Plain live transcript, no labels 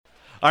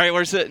All right,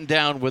 we're sitting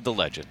down with the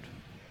legend.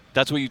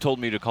 That's what you told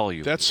me to call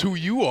you. That's who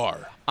you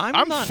are.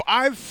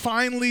 I've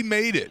finally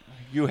made it.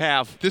 You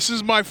have. This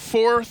is my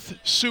 4th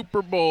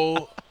Super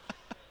Bowl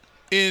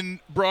in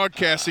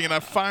broadcasting, and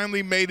I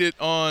finally made it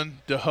on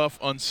the Huff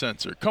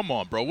Uncensored. Come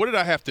on, bro. What did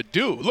I have to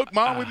do? Look,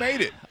 Mom, we made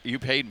it. You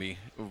paid me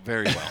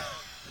very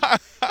well.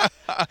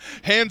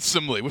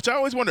 Handsomely, which I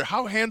always wonder,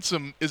 how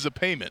handsome is a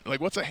payment? Like,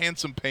 what's a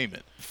handsome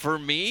payment? For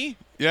me?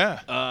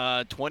 Yeah.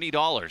 $20.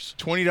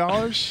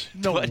 $20?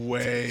 No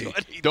way.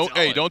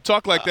 $20. Don't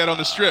talk like that on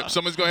the strip.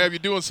 Someone's going to have you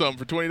doing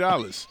something for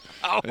 $20.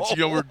 Oh. That you're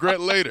going to regret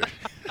later.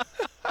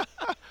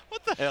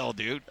 What the hell,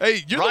 dude?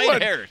 Hey, you're Ryan the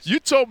one. Harris. You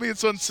told me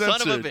it's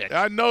uncensored. Son of a bitch.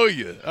 I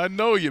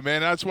know you,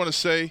 man. I just want to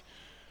say,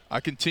 I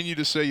continue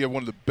to say you have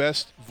one of the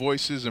best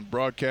voices in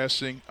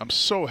broadcasting. I'm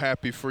so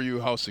happy for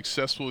you, how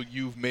successful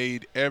you've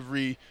made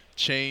every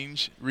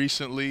change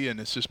recently, and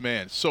it's just,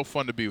 man, it's so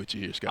fun to be with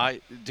you here, Scott.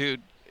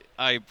 Dude,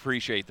 I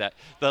appreciate that.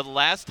 The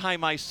last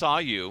time I saw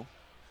you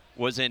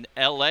was in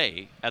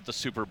L.A. at the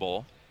Super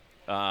Bowl,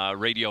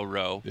 Radio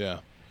Row. Yeah.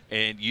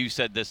 And you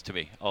said this to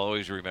me. I'll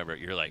always remember it.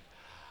 You're like,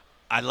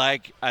 I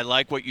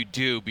like what you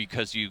do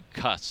because you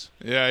cuss.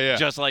 Yeah.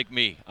 Just like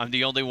me. I'm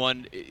the only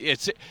one.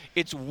 It's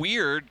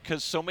weird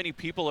because so many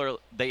people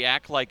they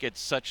act like it's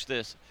such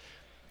this.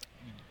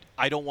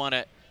 I don't want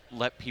to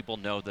let people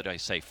know that I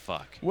say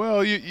fuck.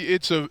 Well,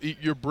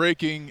 you're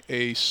breaking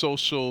a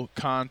social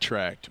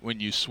contract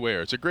when you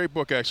swear. It's a great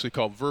book actually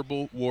called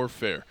Verbal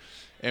Warfare.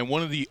 And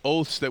one of the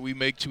oaths that we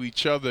make to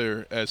each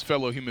other as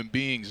fellow human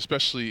beings,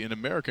 especially in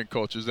American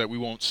culture, is that we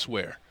won't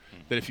swear.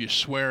 That if you're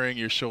swearing,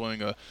 you're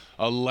showing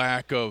a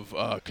lack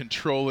of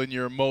control in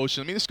your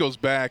emotion. I mean, this goes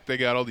back. They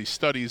got all these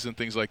studies and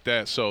things like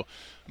that. So,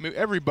 I mean,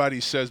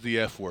 everybody says the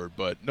F word,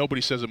 but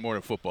nobody says it more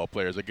than football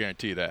players. I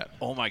guarantee you that.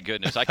 Oh, my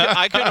goodness. I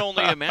can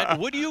only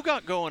imagine. What do you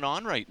got going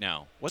on right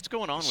now? What's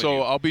going on with you?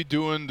 So I'll be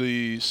doing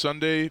the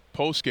Sunday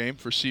postgame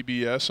for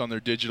CBS on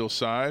their digital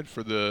side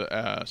for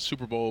the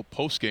Super Bowl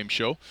postgame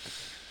show.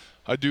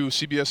 I do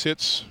CBS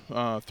hits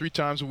 3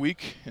 times a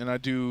week, and I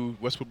do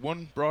Westwood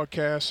One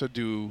broadcasts. I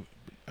do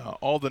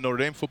all the Notre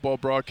Dame football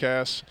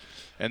broadcasts,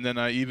 and then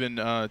I even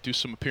do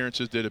some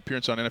appearances. Did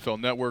appearance on NFL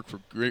Network for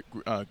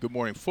Good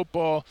Morning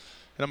Football,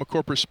 and I'm a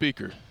corporate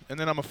speaker. And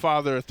then I'm a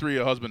father of 3,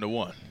 a husband of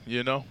 1.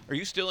 You know? Are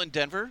you still in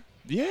Denver?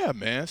 Yeah,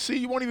 man. See,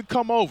 you won't even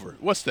come over.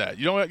 What's that?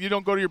 You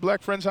don't go to your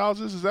black friends'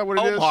 houses? Is that what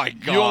it is? Oh my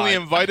God! You only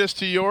invite us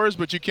to yours,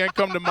 but you can't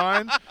come to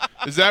mine.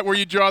 Is that where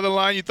you draw the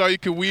line? You thought you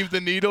could weave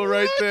the needle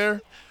right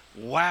there?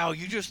 Wow,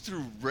 you just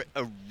threw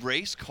a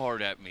race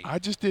card at me. I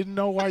just didn't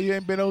know why you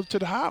ain't been over to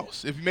the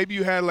house. If maybe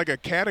you had like a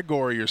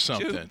category or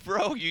something. Dude,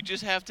 bro, you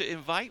just have to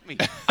invite me.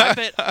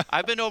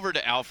 I've been over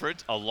to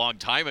Alfred's a long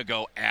time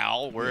ago.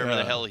 Al, wherever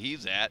the hell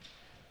he's at,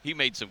 he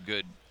made some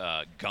good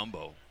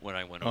gumbo when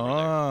I went over there.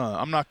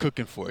 I'm not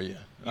cooking for you.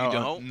 You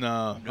don't?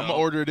 No. I'm gonna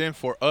order it in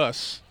for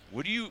us.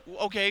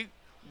 Okay,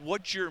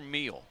 what's your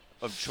meal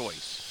of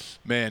choice?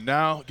 Man,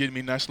 now getting me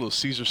a nice little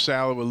Caesar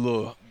salad with a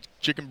little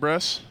chicken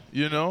breast.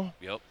 You know.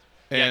 Yep.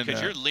 Yeah,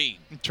 because you're lean.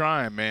 I'm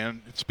trying,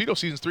 man. Speedo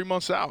season's 3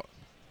 months out.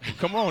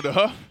 Come on,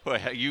 duh.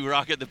 Wait, you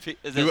rocking the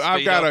Dude,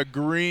 I've got a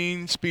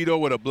green Speedo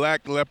with a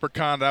black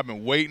leprechaun that I've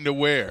been waiting to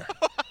wear.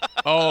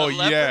 Oh,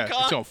 yeah.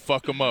 It's going to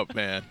fuck them up,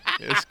 man.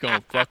 It's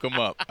going to fuck them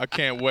up. I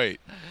can't wait.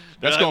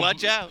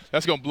 Watch out.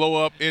 That's going to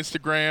blow up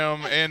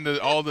Instagram and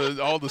all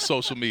the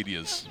social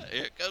medias.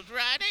 Here it goes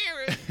right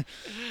here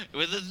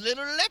with his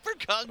little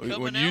leprechaun coming out.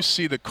 When you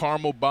see the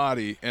caramel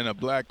body and a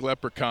black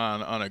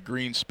leprechaun on a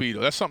green Speedo,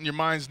 that's something your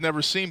mind's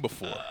never seen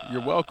before.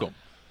 You're welcome.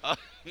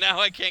 Now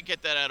I can't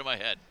get that out of my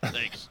head.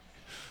 Thanks.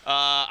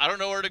 I don't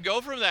know where to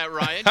go from that,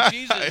 Ryan.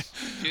 Jesus,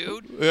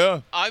 dude.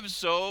 Yeah. I'm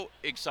so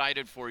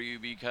excited for you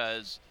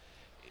because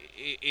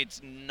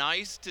it's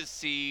nice to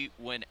see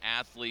when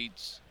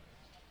athletes,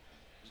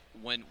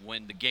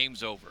 when the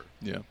game's over.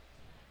 Yeah.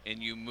 And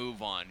you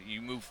move on,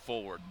 you move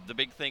forward. The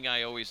big thing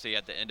I always say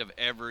at the end of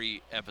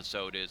every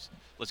episode is,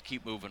 let's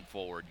keep moving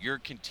forward. You're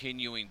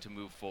continuing to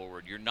move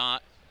forward. You're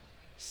not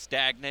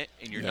stagnant,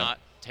 and you're not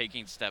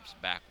taking steps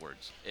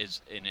backwards.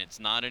 And it's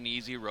not an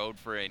easy road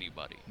for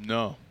anybody.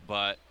 No.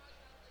 But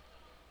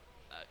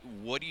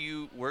where do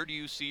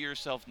you see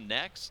yourself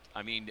next?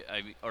 I mean,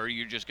 are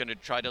you just going to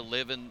try to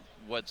live in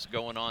what's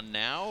going on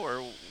now,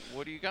 or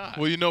what do you got?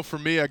 Well, for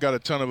me, I got a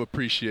ton of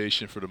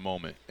appreciation for the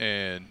moment.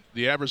 And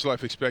the average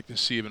life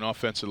expectancy of an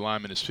offensive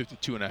lineman is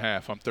 52 and a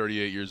half. I'm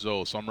 38 years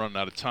old, so I'm running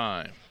out of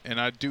time.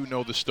 And I do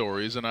know the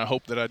stories, and I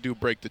hope that I do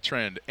break the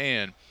trend.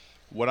 And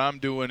what I'm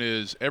doing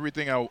is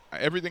everything I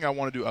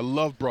want to do. I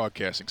love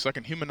broadcasting because I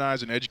can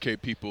humanize and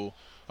educate people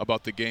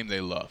about the game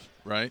they love,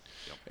 right?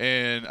 Yep.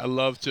 And I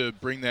love to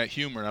bring that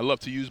humor. And I love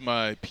to use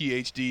my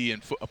PhD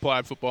in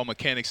applied football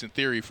mechanics and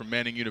theory from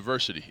Manning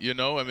University. You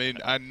know, I mean,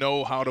 I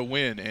know how to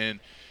win,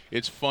 and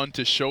it's fun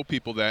to show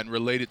people that and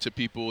relate it to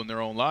people in their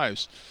own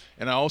lives.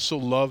 And I also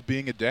love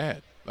being a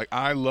dad. Like,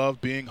 I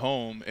love being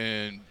home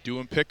and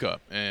doing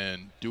pickup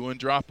and doing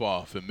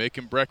drop-off and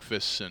making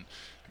breakfast. And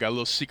I got a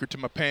little secret to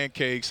my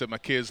pancakes that my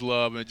kids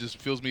love, and it just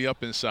fills me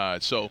up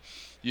inside. So,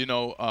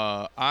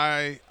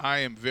 I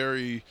am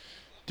very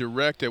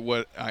direct at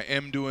what I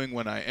am doing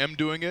when I am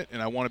doing it,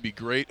 and I want to be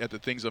great at the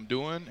things I'm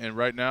doing. And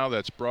right now,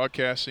 that's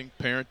broadcasting,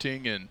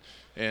 parenting,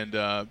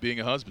 and being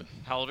a husband.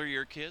 How old are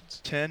your kids?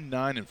 10,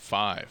 9, and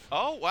 5.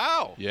 Oh,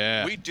 wow.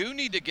 Yeah. We do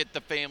need to get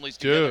the families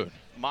together. Dude.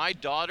 My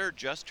daughter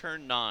just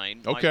turned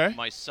 9. Okay.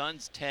 My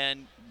son's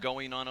 10,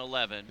 going on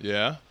 11.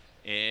 Yeah.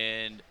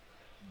 And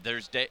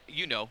there's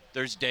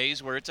there's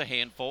days where it's a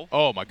handful.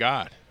 Oh, my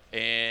God.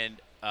 And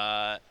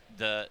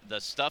the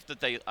stuff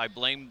that I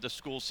blame the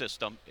school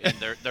system and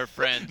their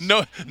friends.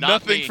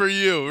 Nothing for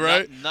you,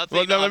 right? Nothing.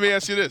 Well, now let me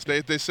ask you this.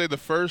 They say the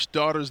first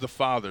daughter's the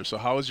father. So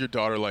how is your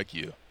daughter like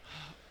you?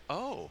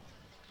 Oh,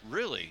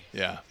 really?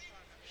 Yeah.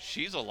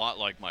 She's a lot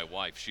like my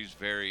wife. She's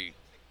very.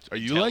 Are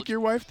you like your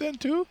wife then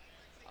too?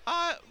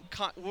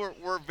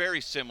 We're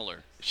very similar.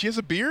 She has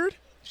a beard?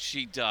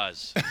 She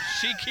does.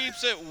 She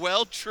keeps it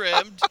well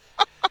trimmed.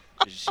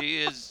 She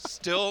is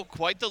still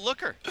quite the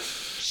looker.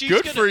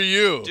 Good for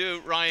you.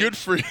 Dude, Ryan. Good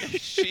for you.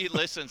 She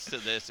listens to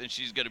this, and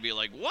she's going to be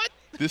like, what?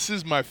 This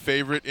is my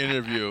favorite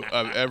interview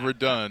I've ever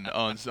done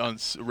on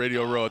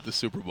Radio Row at the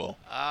Super Bowl.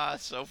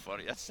 So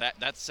funny.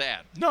 That's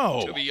sad.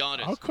 No. To be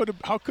honest.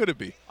 How could it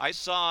be? I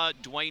saw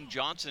Dwayne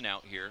Johnson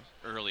out here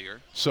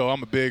earlier. So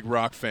I'm a big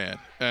rock fan.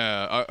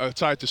 I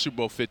tied to Super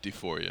Bowl 50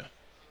 for you. Okay.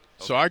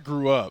 So I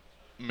grew up,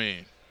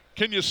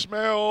 can you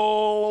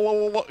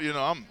smell?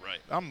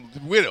 I'm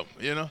with him,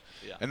 Yeah.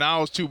 And I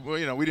was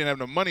we didn't have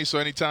no money, so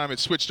anytime it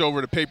switched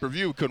over to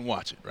pay-per-view, we couldn't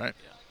watch it, right?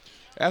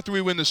 Yeah. After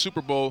we win the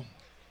Super Bowl,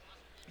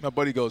 my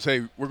buddy goes,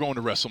 hey, we're going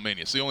to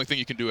WrestleMania. It's the only thing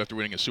you can do after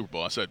winning a Super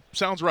Bowl. I said,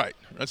 sounds right.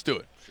 Let's do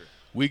it. Sure.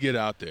 We get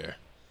out there.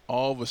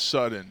 All of a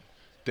sudden,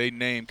 they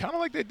name, kind of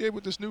like they did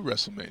with this new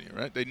WrestleMania,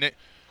 right? They name,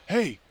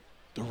 hey,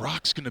 The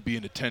Rock's going to be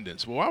in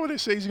attendance. Well, why would they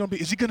say he's going to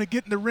be? Is he going to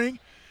get in the ring?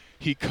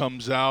 He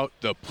comes out.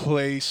 The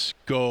place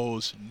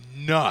goes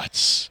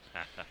nuts.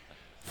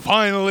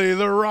 Finally,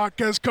 The Rock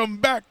has come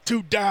back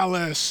to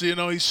Dallas.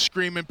 He's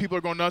screaming. People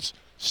are going nuts.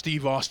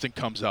 Steve Austin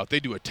comes out. They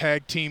do a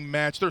tag team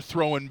match. They're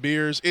throwing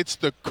beers. It's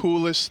the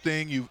coolest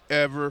thing you've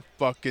ever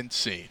fucking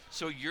seen.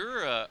 So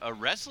you're a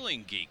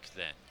wrestling geek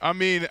then?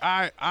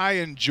 I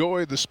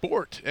enjoy the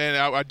sport, and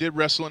I did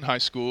wrestle in high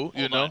school.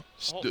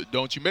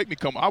 Don't you make me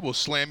come. I will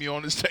slam you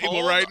on this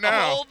table right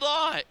now. Hold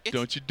on.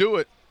 Don't you do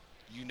it.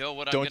 You know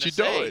what I'm going to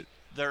say. Don't you do it.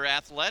 They're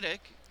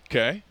athletic.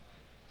 Okay.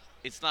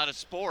 It's not a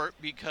sport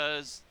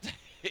because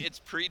it's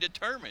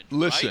predetermined.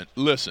 Listen.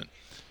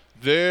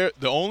 The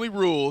only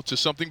rule to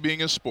something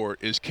being a sport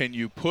is, can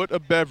you put a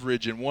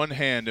beverage in one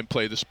hand and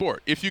play the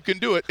sport? If you can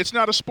do it, it's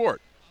not a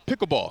sport.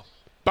 Pickleball,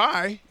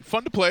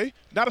 fun to play,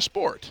 not a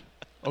sport.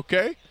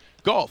 Okay?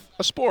 Golf,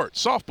 a sport.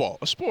 Softball,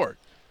 a sport.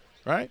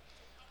 Right?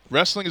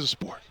 Wrestling is a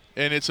sport,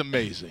 and it's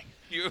amazing.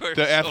 You are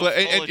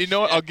and you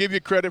know what? I'll give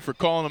you credit for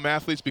calling them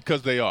athletes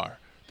because they are.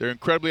 They're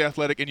incredibly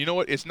athletic, and you know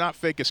what? It's not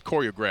fake. It's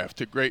choreographed.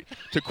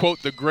 To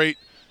quote the great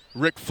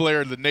Ric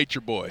Flair, the Nature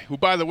Boy, who,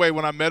 by the way,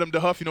 when I met him,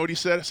 DeHuff, you know what he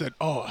said? I said,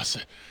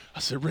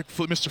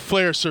 Mr.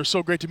 Flair, sir,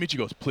 so great to meet you.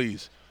 He goes,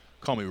 please,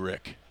 call me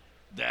Rick.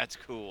 That's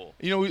cool.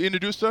 You know who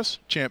introduced us?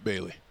 Champ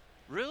Bailey.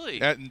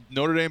 Really? At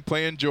Notre Dame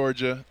playing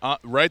Georgia,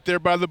 right there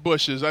by the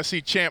bushes. I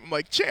see Champ. I'm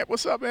like, Champ,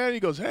 what's up, man? He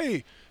goes,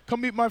 hey,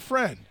 come meet my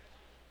friend.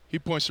 He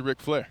points to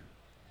Ric Flair.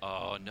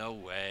 Oh, no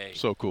way.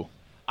 So cool.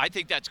 I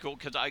think that's cool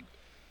because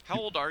how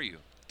old are you?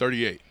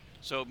 38.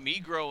 So me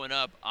growing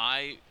up,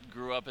 I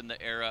grew up in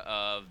the era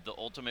of The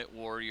Ultimate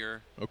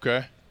Warrior.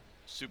 Okay.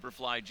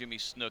 Superfly Jimmy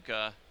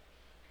Snuka.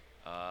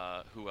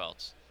 Who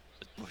else?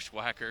 The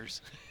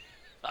Bushwhackers.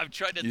 I'm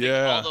trying to think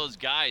of all those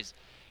guys.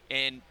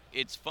 And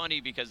it's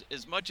funny because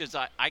as much as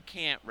I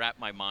can't wrap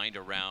my mind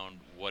around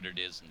what it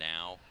is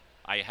now,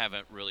 I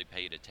haven't really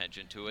paid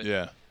attention to it.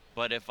 Yeah.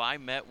 But if I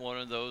met one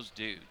of those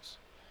dudes,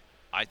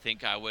 I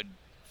think I would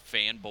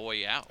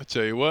fanboy out. I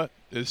tell you what,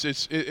 it's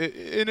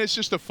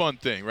just a fun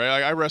thing,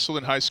 right? I wrestled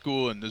in high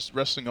school and there's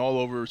wrestling all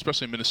over,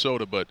 especially in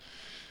Minnesota. But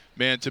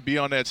man, to be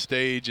on that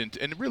stage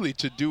and really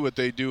to do what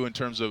they do in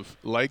terms of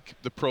like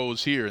the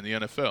pros here in the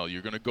NFL,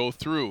 you're going to go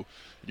through.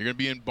 You're going to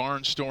be in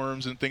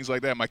barnstorms and things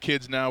like that. My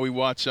kids now, we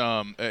watch,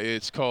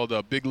 it's called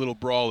Big Little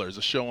Brawlers,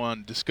 a show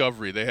on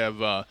Discovery. They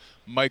have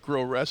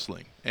micro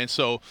wrestling. And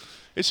so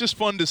it's just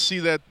fun to see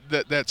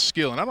that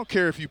skill. And I don't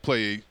care if you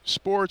play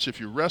sports, if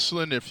you're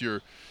wrestling, if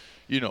you're,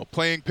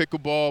 playing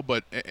pickleball,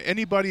 but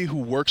anybody who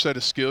works at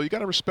a skill, you got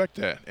to respect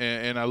that.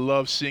 And I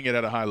love seeing it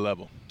at a high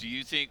level. Do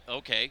you think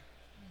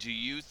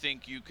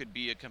you could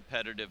be a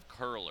competitive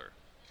curler?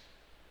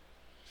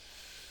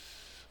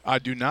 I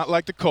do not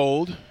like the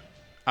cold.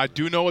 I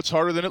do know it's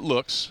harder than it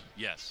looks.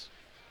 Yes.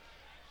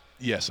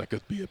 Yes, I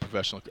could be a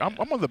professional. I'm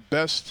one of the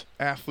best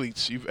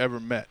athletes you've ever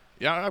met.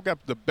 Yeah, I've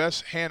got the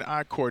best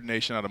hand-eye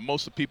coordination out of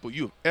most of the people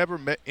you've ever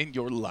met in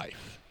your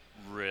life.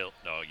 Real?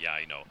 Oh, yeah,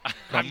 I know.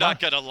 I'm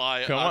not going to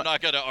lie. I'm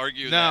not going to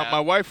argue now, that. Now,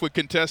 my wife would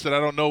contest that I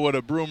don't know what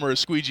a broom or a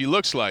squeegee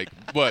looks like,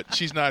 but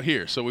she's not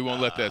here, so we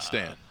won't let that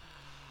stand.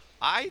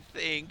 I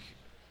think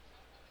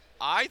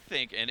I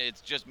think, and it's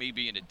just me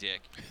being a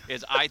dick,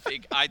 is I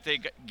think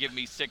give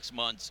me 6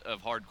 months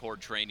of hardcore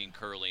training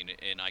curling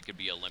and I could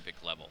be Olympic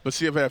level. But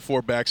see, I've had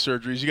 4 back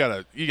surgeries.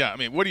 I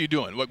mean, what are you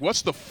doing? Like,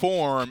 what's the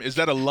form? Is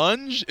that a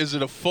lunge? Is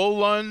it a full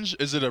lunge?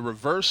 Is it a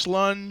reverse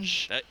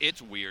lunge?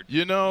 It's weird.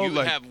 You know, you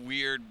like, have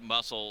weird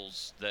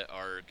muscles that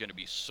are going to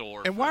be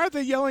sore. and why are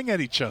they yelling at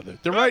each other?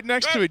 They're right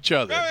next to each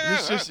other.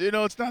 It's just,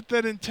 it's not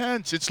that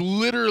intense. It's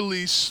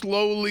literally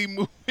slowly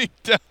moving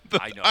down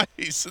the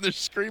ice, and they're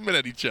screaming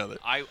at each other.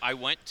 I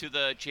went to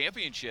the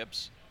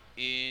championships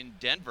in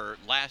Denver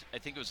I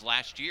think it was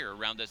last year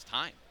around this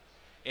time.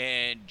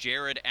 And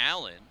Jared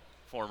Allen,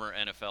 former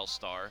NFL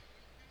star,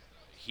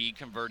 he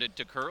converted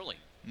to curling.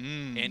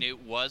 And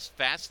it was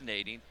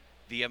fascinating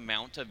the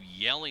amount of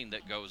yelling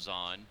that goes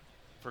on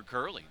for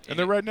curling. And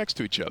they're right next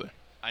to each other.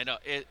 I know.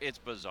 It's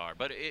bizarre.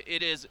 But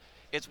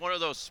it's one of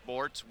those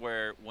sports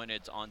where when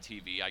it's on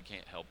TV, I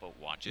can't help but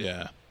watch it.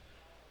 Yeah.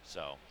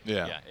 So,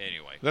 yeah,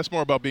 anyway. That's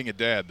more about being a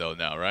dad, though,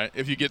 now, right?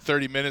 If you get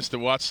 30 minutes to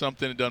watch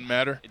something, it doesn't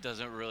matter. It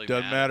doesn't really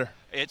matter.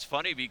 It's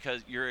funny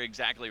because you're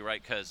exactly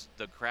right, because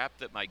the crap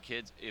that my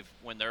kids,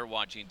 when they're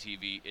watching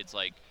TV, it's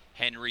like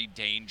Henry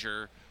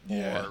Danger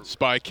or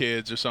Spy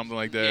Kids or something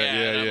like that.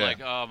 And I'm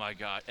like, oh, my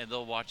God. And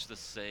they'll watch the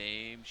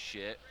same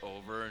shit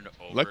over and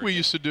over like we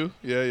used to do.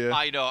 Yeah.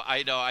 I know.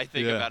 I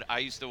think about it. I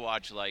used to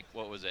watch, like,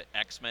 what was it,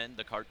 X-Men,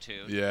 the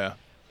cartoon? Yeah.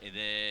 And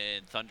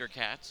then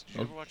Thundercats. Did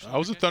you ever watch Thundercats? I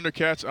was a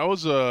Thundercats. I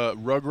was a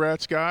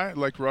Rugrats guy,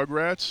 like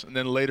Rugrats. And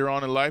then later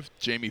on in life,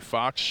 Jamie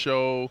Foxx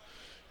show,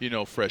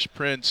 Fresh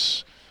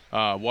Prince.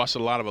 Watched a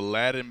lot of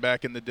Aladdin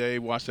back in the day.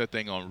 Watched that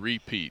thing on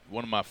repeat.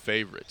 One of my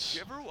favorites.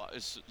 Did you ever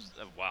watch?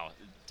 Wow,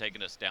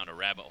 taking us down a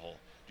rabbit hole.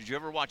 Did you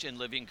ever watch In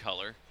Living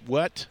Color?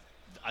 What?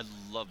 I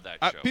love that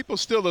show. People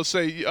still, they'll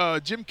say,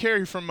 Jim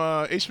Carrey from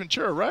Ace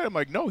Ventura, right? I'm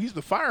like, no, he's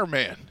the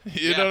fireman.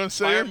 You know what I'm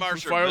saying? Fire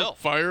Marshal Bill.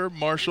 Fire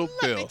Marshal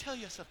Bill. Let me tell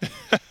you something.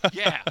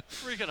 Yeah,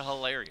 freaking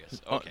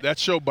hilarious. Okay. That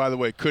show, by the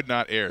way, could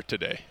not air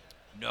today.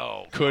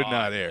 No. Could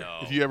not air. No.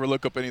 If you ever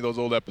look up any of those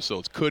old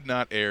episodes, could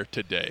not air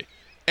today.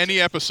 Any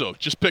episode,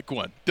 just pick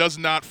one. Does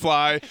not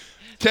fly.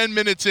 10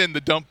 minutes in,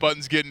 the dump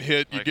button's getting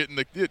hit. You're getting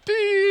the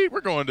ding.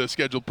 We're going to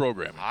scheduled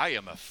programming. I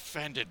am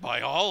offended by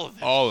all of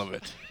this. All of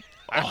it.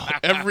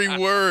 Every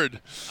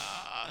word.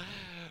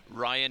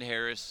 Ryan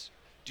Harris,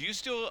 do you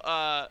still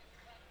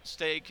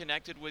stay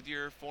connected with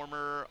your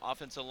former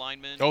offensive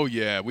lineman? Oh,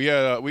 yeah.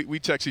 We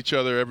text each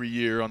other every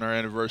year on our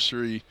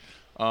anniversary.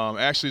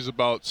 Actually, there's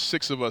about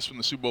 6 of us from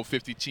the Super Bowl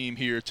 50 team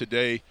here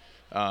today.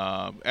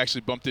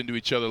 Actually bumped into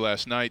each other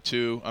last night,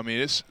 too. I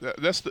mean,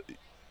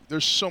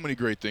 there's so many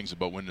great things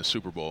about winning the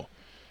Super Bowl.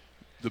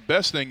 The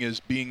best thing is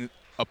being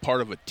a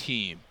part of a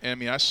team. And, I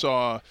mean, I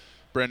saw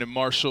Brandon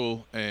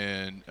Marshall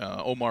and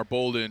Omar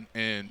Bolden,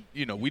 and,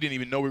 we didn't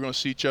even know we were going to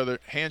see each other.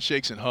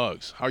 Handshakes and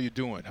hugs. How you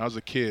doing? How's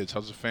the kids?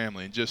 How's the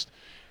family? And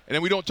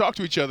then we don't talk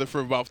to each other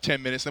for about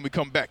 10 minutes, then we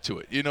come back to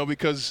it,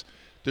 because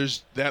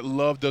there's that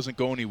love doesn't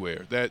go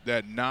anywhere.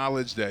 That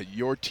knowledge that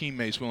your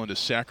teammate's willing to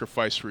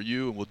sacrifice for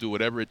you and will do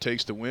whatever it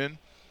takes to win.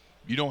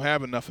 You don't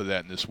have enough of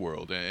that in this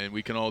world, and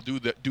we can all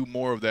do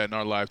more of that in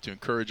our life to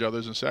encourage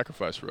others and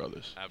sacrifice for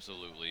others.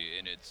 Absolutely,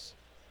 and it's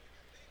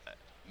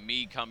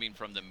me coming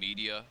from the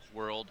media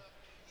world,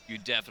 you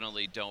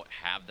definitely don't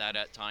have that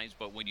at times,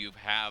 but when you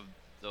have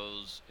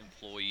those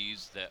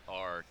employees that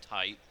are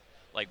tight,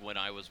 like when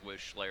I was with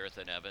Schlereth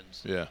and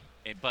Evans. Yeah.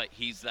 But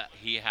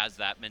he has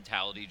that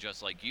mentality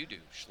just like you do.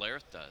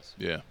 Schlereth does.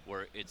 Yeah.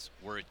 Where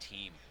we're a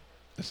team.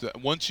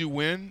 Once you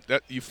win,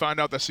 that you find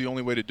out that's the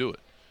only way to do it.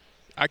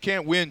 I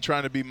can't win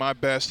trying to be my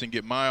best and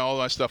get all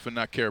that stuff and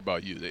not care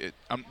about you.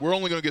 We're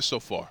only going to get so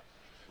far.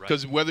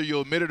 Because whether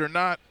you'll admit it or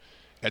not,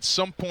 at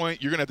some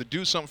point you're going to have to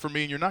do something for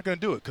me, and you're not going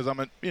to do it because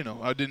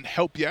I didn't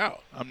help you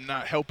out. I'm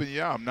not helping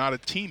you out. I'm not a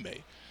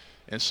teammate.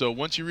 And so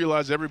once you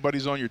realize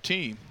everybody's on your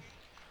team,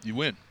 you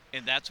win.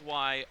 And that's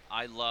why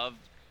I love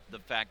the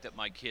fact that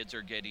my kids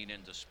are getting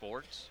into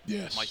sports.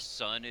 Yes. My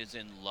son is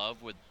in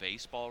love with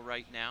baseball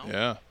right now.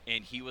 Yeah.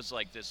 And he was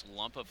like this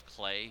lump of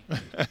clay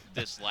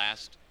this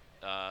last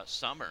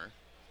summer.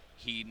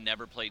 He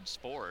never played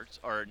sports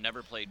or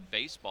never played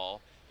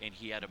baseball, and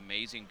he had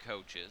amazing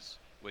coaches,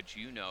 which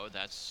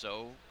that's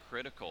so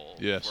critical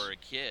for a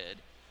kid,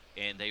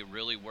 and they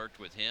really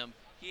worked with him.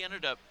 He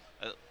ended up,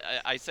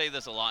 I say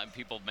this a lot and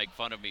people make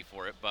fun of me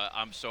for it, but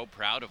I'm so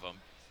proud of him.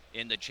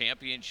 In the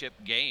championship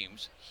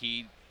games,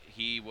 he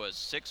was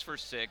 6 for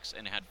 6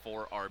 and had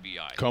 4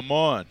 RBI. Come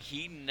on.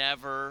 He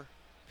never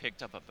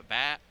picked up a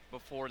bat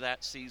before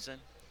that season.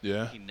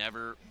 Yeah. He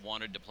never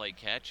wanted to play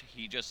catch.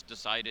 He just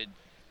decided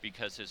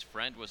because his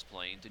friend was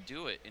playing to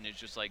do it, and it's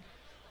just like,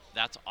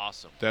 that's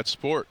awesome. That's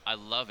sport. I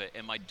love it.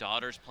 And my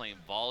daughter's playing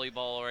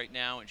volleyball right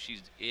now, and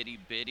she's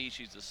itty-bitty.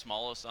 She's the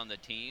smallest on the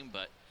team,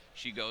 but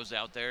she goes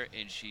out there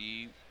and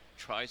she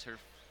tries her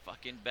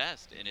fucking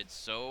best, and it's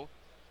so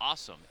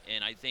awesome.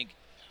 And I think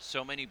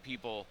so many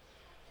people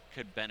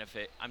could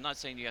benefit. I'm not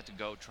saying you have to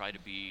go try to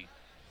be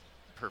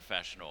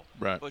professional,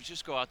 right, but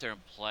just go out there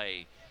and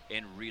play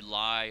and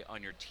rely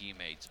on your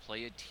teammates.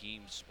 Play a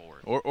team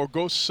sport. Or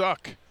go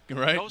suck,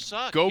 right? Go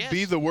suck, Go yes.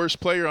 be the worst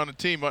player on the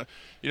team.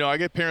 I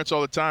get parents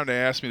all the time, they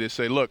ask me, they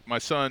say, look, my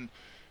son,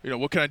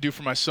 what can I do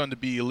for my son to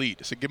be elite?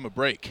 I said, give him a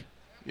break.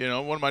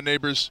 One of my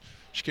neighbors,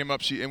 she came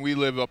up, and we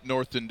live up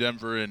north in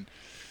Denver, and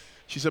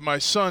she said, my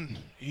son,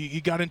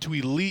 he got into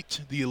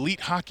the elite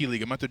hockey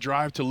league. I'm going to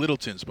drive to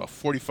Littleton's, about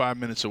 45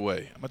 minutes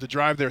away. I'm going to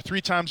drive there 3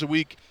 times a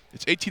week.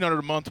 It's $1,800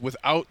 a month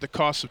without the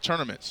cost of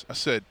tournaments. I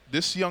said,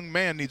 this young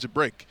man needs a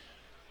break.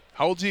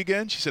 How old is he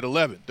again? She said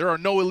 11. There are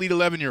no elite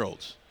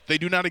 11-year-olds. They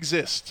do not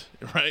exist,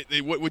 right?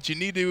 What you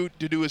need to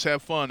do is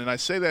have fun. And I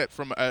say that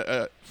from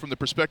the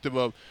perspective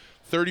of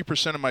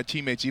 30% of my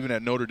teammates, even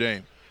at Notre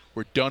Dame,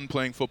 were done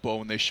playing football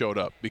when they showed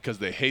up because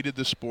they hated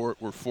the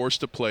sport, were forced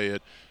to play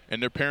it,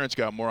 and their parents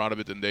got more out of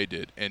it than they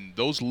did. And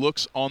those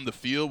looks on the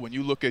field, when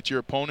you look at your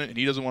opponent and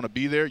he doesn't want to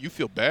be there, you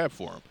feel bad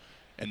for him.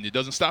 And it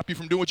doesn't stop you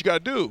from doing what you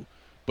got to do.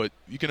 But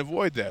you can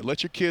avoid that.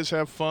 Let your kids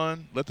have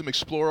fun. Let them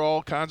explore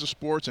all kinds of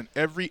sports, and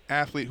every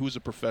athlete who's a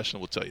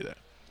professional will tell you that.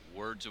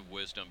 Words of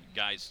wisdom.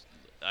 Guys,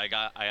 I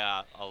got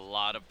a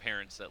lot of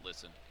parents that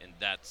listen, and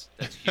that's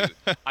huge.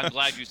 I'm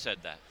glad you said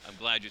that.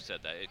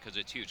 Because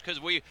it's huge. Because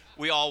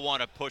we all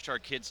want to push our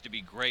kids to be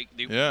great.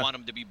 We want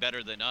them to be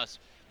better than us.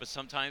 But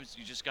sometimes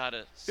you just got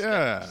to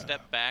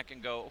step back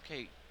and go,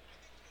 okay,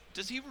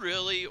 does he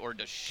really or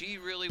does she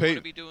really want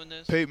to be doing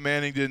this? Peyton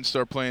Manning didn't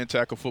start playing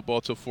tackle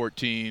football till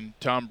 14.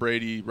 Tom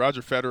Brady,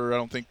 Roger Federer, I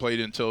don't think played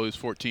until he was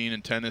 14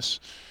 in tennis.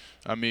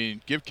 I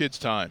mean, give kids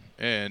time,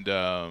 and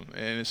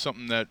it's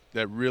something that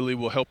really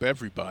will help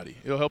everybody.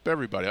 It'll help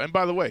everybody. And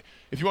by the way,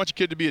 if you want your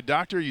kid to be a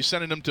doctor, you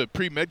sending them to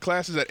pre-med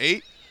classes at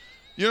 8.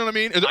 You know what I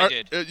mean? I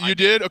did. You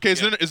did? Okay.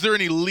 Yeah. Is there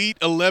an elite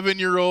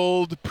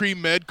 11-year-old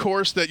pre-med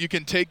course that you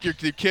can take your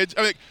kids?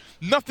 I mean,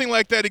 nothing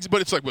like that.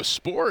 But it's like with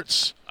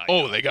sports.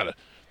 They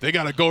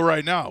gotta go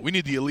right now. We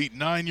need the elite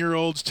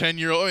 9-year-olds,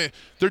 10-year-olds. I mean,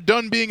 they're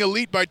done being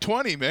elite by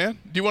 20, man.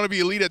 Do you want to be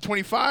elite at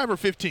 25 or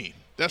 15?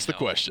 That's the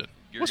question.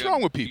 What's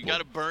wrong with people?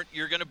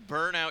 You're gonna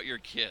burn out your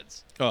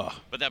kids. Oh.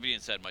 But that being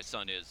said, my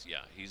son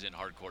he's in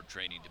hardcore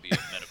training to be a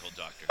medical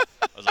doctor.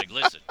 I was like,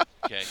 listen,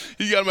 okay.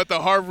 You got him at the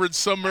Harvard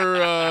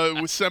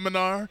summer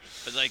seminar.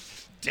 I was like,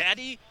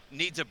 Daddy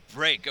needs a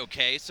break,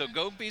 okay? So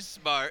go be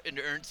smart and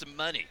earn some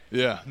money.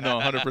 Yeah, no,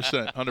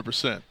 100%,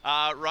 100%.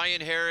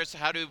 Ryan Harris,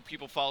 how do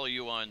people follow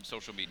you on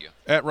social media?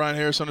 At Ryan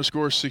Harris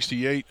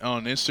 _68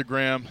 on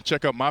Instagram.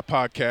 Check out my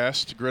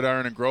podcast,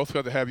 Gridiron and Growth.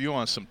 Got to have you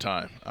on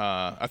sometime.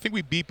 I think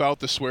we beep out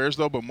the swears,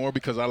 though, but more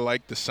because I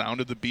like the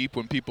sound of the beep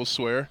when people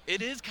swear.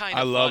 It is kind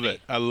of funny.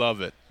 I love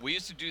it. We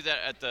used to do that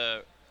at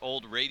the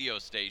old radio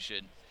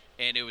station,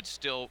 and it would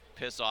still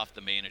piss off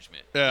the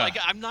management. Yeah. Like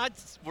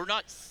we're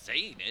not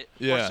saying it.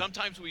 Yeah. Or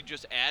sometimes we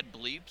just add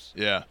bleeps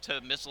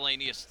to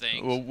miscellaneous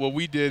things. Well, what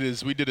we did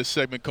is we did a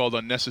segment called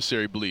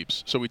Unnecessary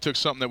Bleeps. So we took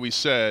something that we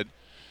said,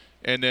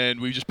 and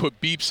then we just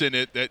put beeps in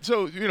it.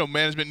 So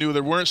management knew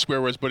there weren't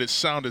swear words, but it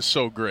sounded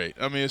so great.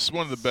 I mean, it's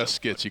one of the best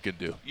skits you can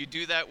do. You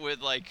do that with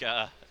like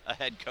a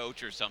head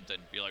coach or something.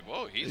 Be like,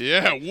 whoa,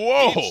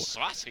 he's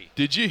saucy.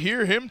 Did you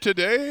hear him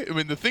today? I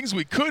mean, the things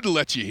we could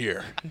let you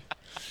hear.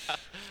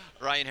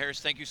 Ryan Harris,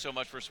 thank you so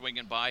much for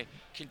swinging by.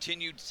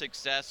 Continued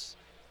success.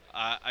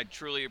 I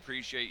truly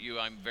appreciate you.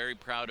 I'm very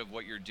proud of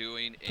what you're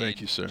doing.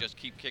 Thank you, sir. Just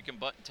keep kicking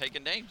butt and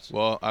taking names.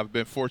 Well, I've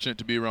been fortunate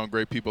to be around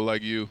great people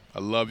like you. I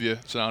love you.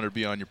 It's an honor to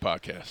be on your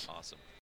podcast. Awesome.